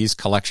of these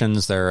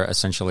collections. They're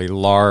essentially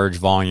large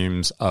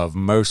volumes of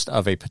most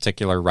of a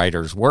particular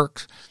writer's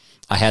work.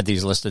 I had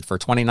these listed for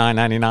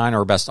 $29.99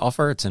 or best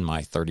offer. It's in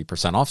my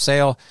 30% off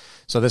sale.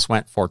 So this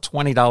went for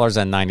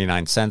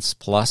 $20.99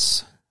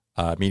 plus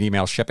media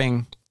mail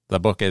shipping. The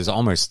book is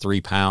almost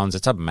 3 pounds.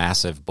 It's a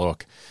massive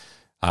book.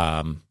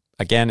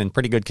 Again, in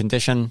pretty good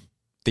condition.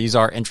 These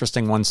are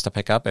interesting ones to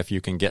pick up if you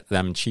can get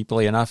them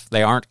cheaply enough.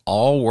 They aren't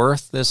all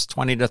worth this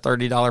 $20 to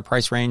 $30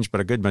 price range,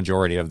 but a good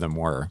majority of them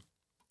were.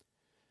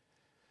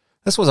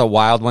 This was a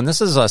wild one.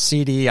 This is a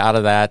CD out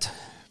of that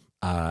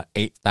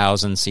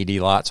 8,000 CD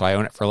lot, so I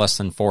own it for less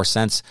than 4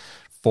 cents.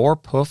 4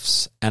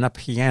 Puffs and a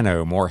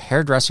Piano, more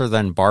hairdresser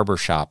than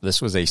barbershop.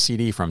 This was a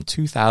CD from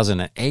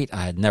 2008.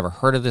 I had never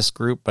heard of this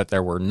group, but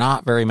there were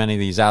not very many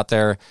of these out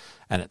there,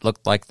 and it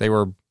looked like they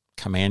were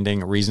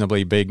commanding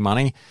reasonably big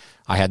money.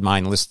 I had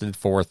mine listed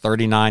for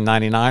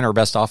 $39.99 or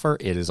best offer.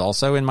 It is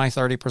also in my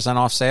 30%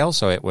 off sale,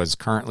 so it was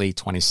currently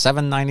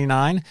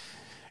 $27.99.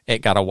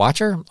 It got a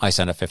watcher. I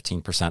sent a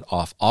 15%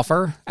 off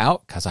offer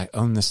out because I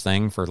own this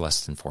thing for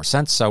less than 4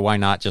 cents. So why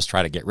not just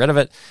try to get rid of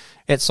it?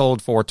 It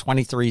sold for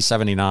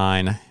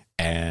 $23.79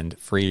 and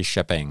free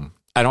shipping.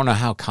 I don't know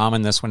how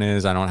common this one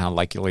is. I don't know how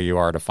likely you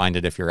are to find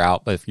it if you're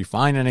out. But if you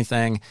find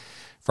anything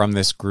from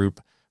this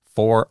group,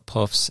 4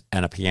 Puffs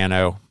and a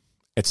Piano,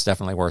 it's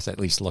definitely worth at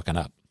least looking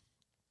up.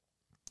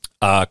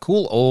 A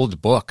cool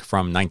old book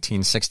from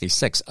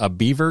 1966, A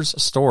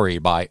Beaver's Story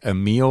by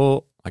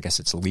Emile, I guess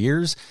it's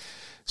Lears.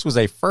 This was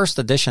a first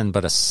edition,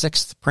 but a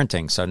 6th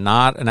printing, so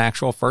not an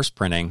actual first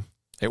printing.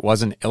 It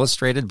was an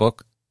illustrated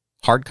book,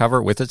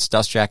 hardcover with its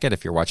dust jacket.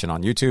 If you're watching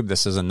on YouTube,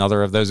 this is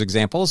another of those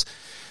examples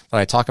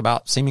that I talk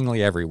about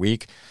seemingly every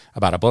week,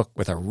 about a book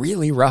with a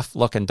really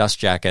rough-looking dust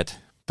jacket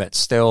that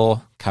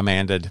still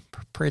commanded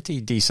pretty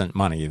decent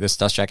money. This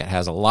dust jacket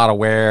has a lot of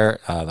wear.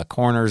 The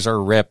corners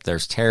are ripped.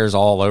 There's tears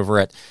all over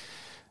it.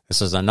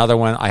 This is another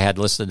one I had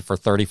listed for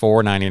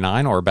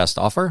 $34.99 or best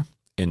offer.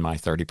 In my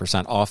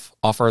 30% off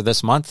offer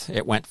this month,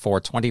 it went for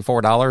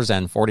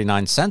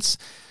 $24.49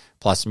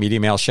 plus media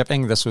mail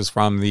shipping. This was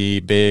from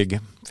the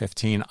big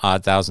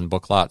 15,000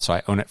 book lot, so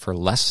I own it for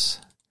less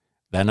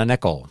than a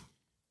nickel.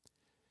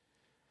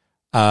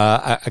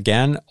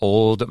 Again,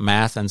 old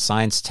math and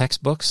science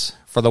textbooks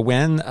for the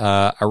win.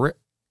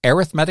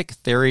 Arithmetic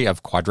Theory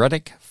of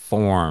Quadratic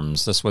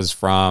Forms. This was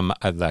from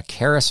the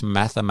Karras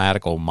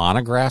Mathematical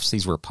Monographs.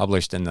 These were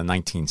published in the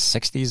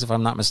 1960s, if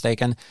I'm not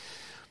mistaken.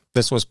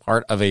 This was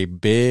part of a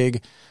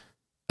big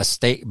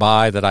estate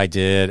buy that I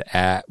did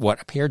at what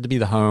appeared to be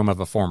the home of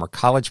a former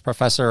college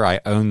professor.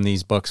 I owned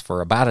these books for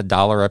about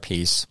 $1 a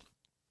piece.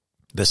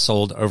 This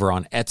sold over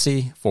on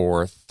Etsy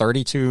for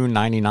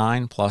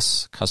 $32.99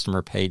 plus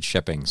customer paid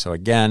shipping. So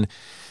again,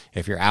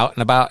 if you're out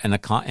and about and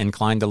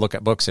inclined to look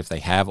at books, if they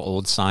have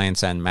old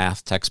science and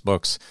math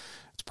textbooks,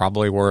 it's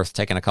probably worth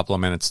taking a couple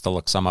of minutes to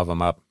look some of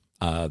them up.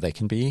 They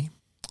can be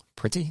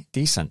pretty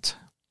decent.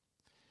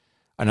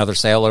 Another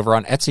sale over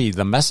on Etsy,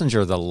 The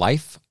Messenger, The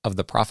Life of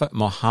the Prophet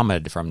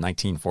Muhammad from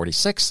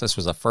 1946. This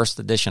was a first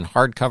edition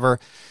hardcover.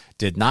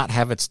 Did not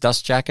have its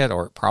dust jacket,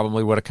 or it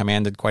probably would have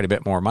commanded quite a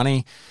bit more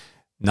money.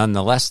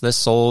 Nonetheless, this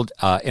sold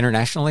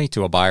internationally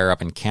to a buyer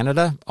up in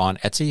Canada on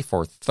Etsy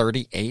for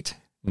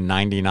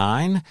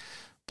 $38.99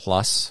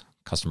 plus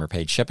customer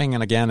paid shipping.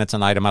 And again, it's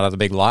an item out of the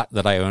big lot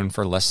that I own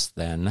for less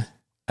than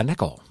a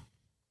nickel.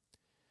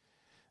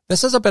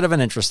 This is a bit of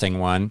an interesting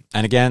one.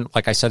 And again,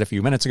 like I said a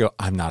few minutes ago,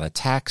 I'm not a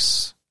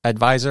tax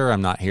advisor.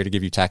 I'm not here to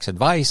give you tax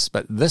advice,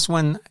 but this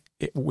one,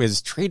 it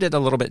was treated a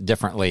little bit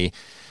differently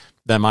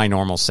than my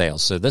normal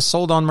sales. So this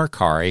sold on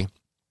Mercari.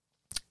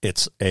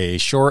 It's a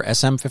Shure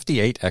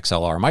SM58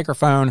 XLR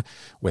microphone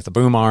with a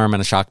boom arm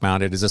and a shock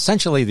mount. It is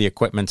essentially the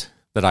equipment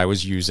that I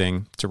was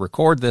using to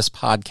record this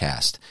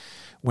podcast.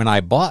 When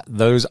I bought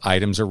those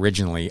items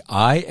originally,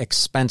 I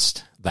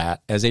expensed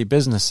that as a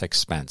business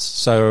expense.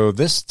 So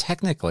this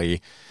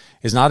technically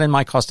is not in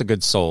my cost of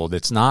goods sold.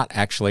 It's not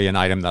actually an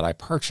item that I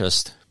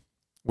purchased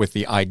with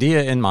the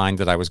idea in mind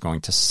that I was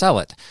going to sell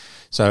it.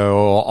 So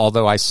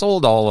although I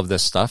sold all of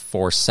this stuff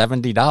for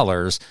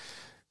 $70,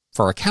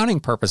 for accounting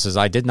purposes,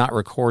 I did not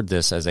record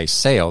this as a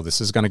sale. This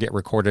is going to get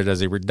recorded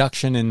as a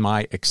reduction in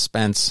my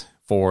expense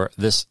for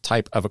this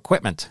type of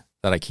equipment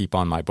that I keep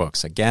on my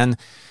books. Again,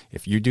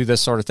 if you do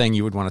this sort of thing,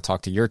 you would want to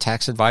talk to your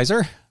tax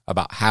advisor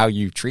about how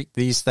you treat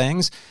these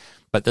things.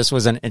 But this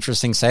was an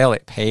interesting sale.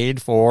 It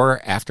paid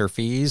for, after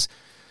fees,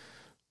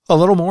 a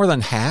little more than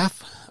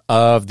half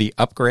of the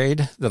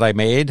upgrade that I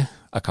made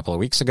a couple of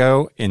weeks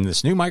ago in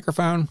this new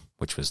microphone,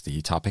 which was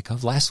the topic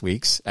of last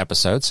week's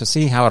episode. So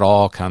see how it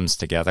all comes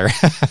together.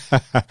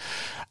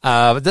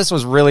 But this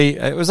was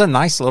it was a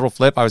nice little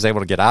flip. I was able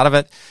to get out of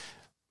it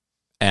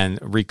and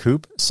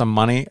recoup some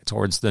money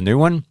towards the new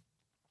one.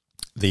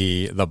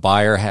 The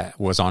buyer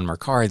was on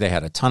Mercari. They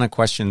had a ton of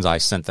questions. I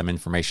sent them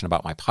information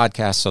about my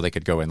podcast so they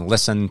could go and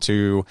listen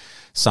to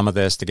some of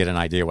this to get an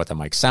idea what the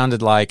mic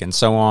sounded like and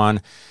so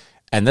on.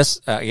 And this,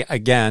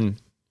 again,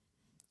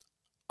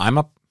 I'm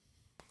a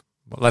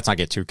let's not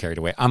get too carried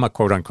away. I'm a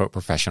quote unquote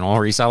professional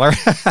reseller.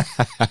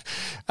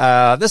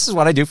 This is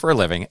what I do for a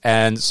living.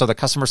 And so the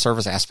customer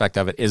service aspect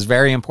of it is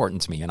very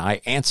important to me. And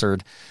I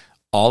answered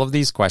all of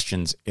these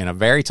questions in a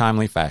very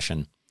timely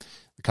fashion.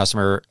 The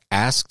customer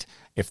asked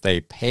if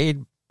they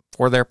paid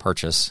for their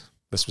purchase.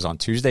 This was on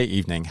Tuesday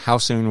evening. How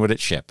soon would it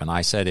ship? And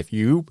I said, if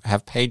you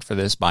have paid for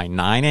this by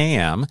 9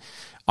 a.m.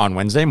 on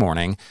Wednesday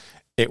morning,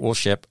 it will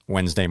ship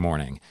Wednesday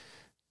morning.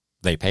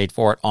 They paid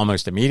for it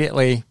almost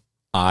immediately.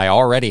 I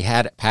already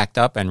had it packed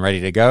up and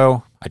ready to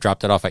go. I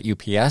dropped it off at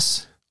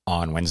UPS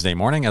on Wednesday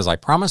morning, as I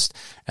promised,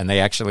 and they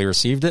actually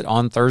received it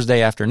on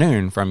Thursday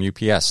afternoon from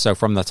UPS. So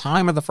from the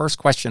time of the first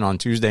question on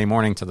Tuesday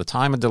morning to the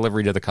time of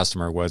delivery to the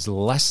customer was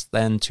less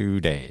than 2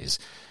 days.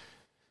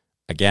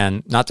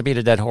 Again, not to beat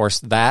a dead horse,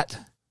 that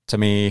to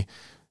me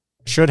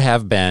should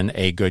have been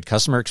a good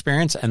customer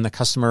experience, and the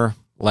customer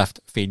left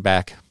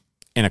feedback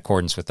in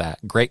accordance with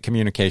that. Great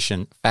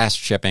communication, fast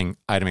shipping,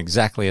 item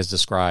exactly as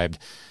described,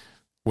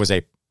 was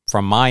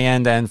from my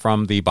end and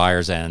from the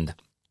buyer's end,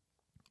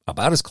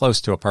 about as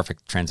close to a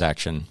perfect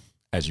transaction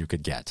as you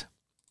could get.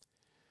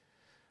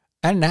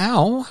 And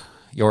now,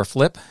 your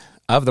flip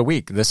of the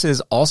week. This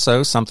is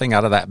also something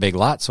out of that big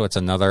lot, so it's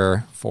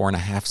another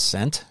 4.5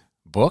 cent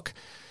book.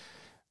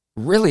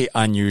 Really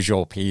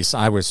unusual piece.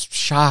 I was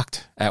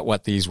shocked at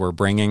what these were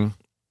bringing.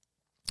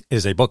 It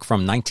is a book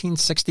from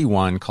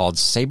 1961 called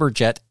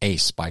Saberjet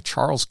Ace by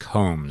Charles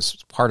Combs.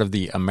 It's part of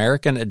the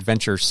American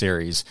Adventure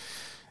series.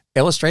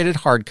 Illustrated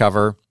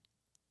hardcover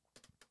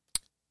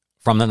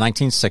from the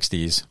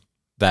 1960s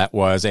that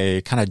was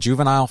a kind of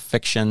juvenile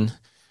fiction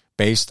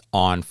based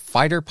on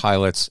fighter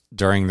pilots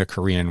during the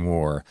Korean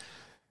War.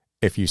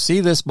 If you see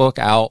this book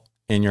out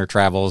in your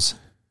travels,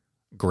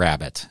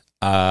 grab it.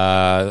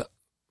 I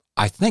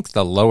think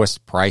the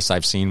lowest price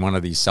I've seen one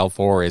of these sell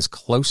for is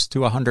close to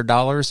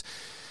 $100.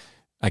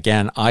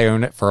 Again, I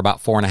own it for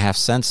about 4.5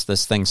 cents.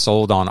 This thing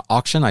sold on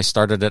auction. I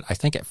started it, I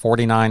think, at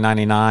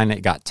 $49.99.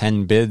 It got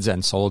 10 bids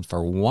and sold for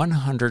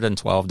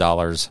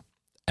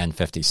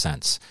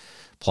 $112.50,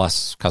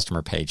 plus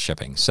customer paid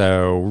shipping.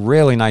 So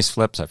really nice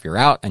flip. So if you're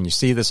out and you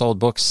see this old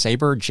book,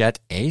 Saberjet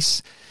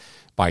Ace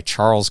by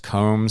Charles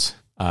Combs,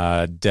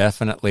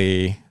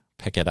 definitely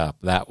pick it up.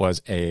 That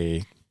was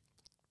a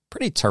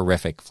pretty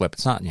terrific flip.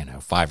 It's not,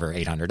 $500 or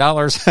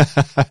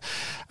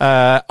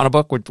 $800 on a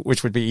book,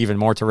 which would be even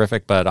more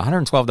terrific, but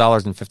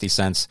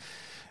 $112.50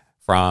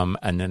 from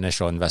an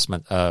initial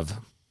investment of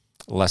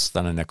less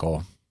than a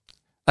nickel.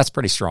 That's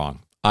pretty strong.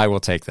 I will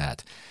take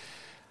that.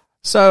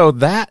 So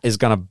that is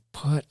going to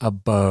put a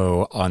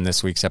bow on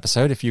this week's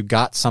episode. If you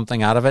got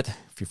something out of it,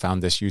 if you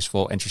found this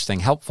useful, interesting,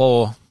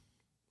 helpful,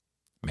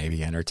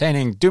 maybe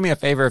entertaining, do me a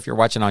favor if you're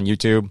watching on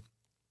YouTube,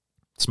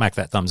 smack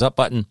that thumbs up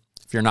button.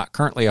 If you're not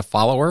currently a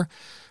follower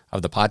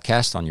of the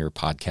podcast on your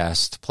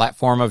podcast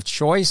platform of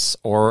choice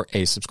or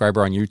a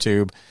subscriber on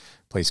YouTube,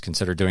 please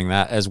consider doing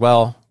that as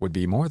well. Would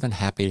be more than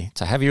happy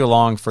to have you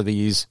along for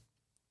these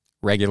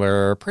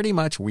regular, pretty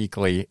much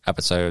weekly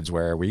episodes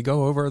where we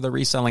go over the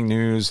reselling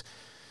news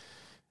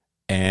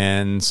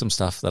and some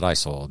stuff that I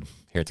sold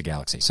here at the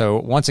Galaxy. So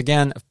once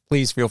again,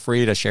 please feel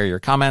free to share your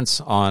comments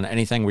on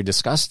anything we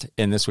discussed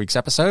in this week's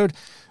episode.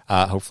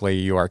 Hopefully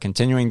you are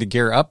continuing to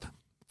gear up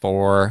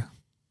for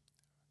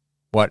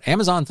what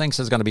Amazon thinks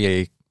is going to be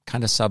a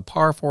kind of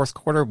subpar fourth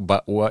quarter,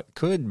 but what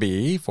could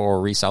be for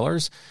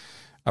resellers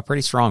a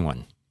pretty strong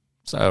one.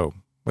 So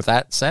with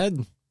that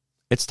said,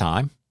 it's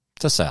time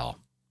to sell.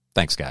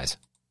 Thanks, guys.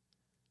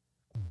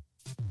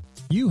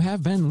 You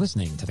have been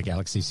listening to the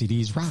Galaxy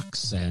CDs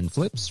Rocks and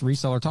Flips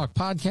Reseller Talk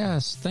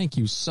podcast. Thank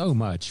you so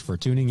much for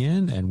tuning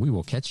in, and we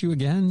will catch you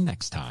again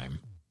next time.